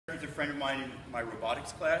is a friend of mine in my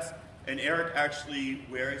robotics class, and Eric actually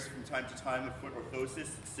wears from time to time a foot orthosis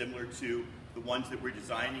similar to the ones that we're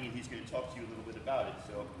designing, and he's going to talk to you a little bit about it.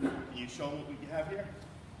 So can you show him what we have here?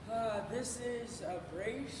 This is a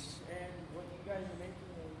brace, and what you guys are making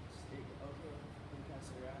is, okay, can you pass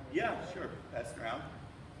it around? Yeah, sure, pass it around.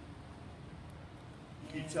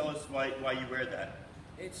 Can you tell us why you wear that?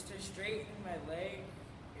 It's to straighten my leg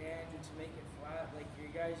and to make it flat, like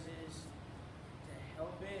your guys' is to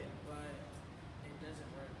help it, but it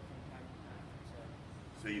doesn't work from time to time.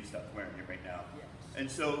 So you've stopped wearing it right now? Yes.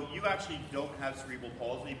 And so you actually don't have cerebral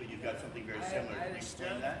palsy, but you've got something very similar. Can you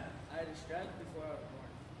explain that? I had a stroke before I was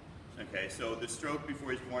born. Okay, so the stroke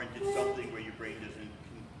before he was born did something where your brain doesn't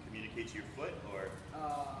communicate to your foot, or? The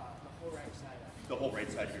whole right side. The whole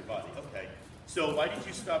right side of your body, okay. So why did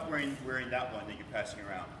you stop wearing that one that you're passing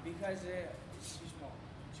around? Because it's too small.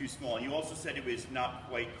 Too small. And you also said it was not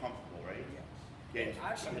quite comfortable, right? Yes. Okay. It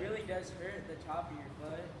actually really does hurt the top of your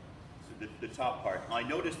foot. So the top part. I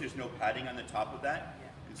noticed there's no padding on the top of that.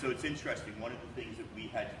 Yeah. And so it's interesting. One of the things that we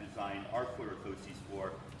had to design our foot orthoses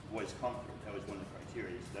for was comfort. That was one of the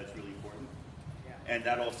criteria. So that's really important. Yeah. And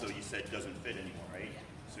that also, you said, doesn't fit anymore, right?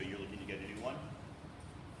 Yeah. So you're looking to get a new one?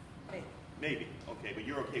 Maybe. Maybe. Okay, but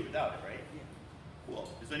you're okay without it, right? Yeah. Cool.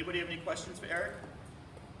 Does anybody have any questions for Eric?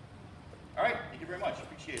 All right. Thank you very much.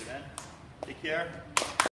 Appreciate it, man. Take care.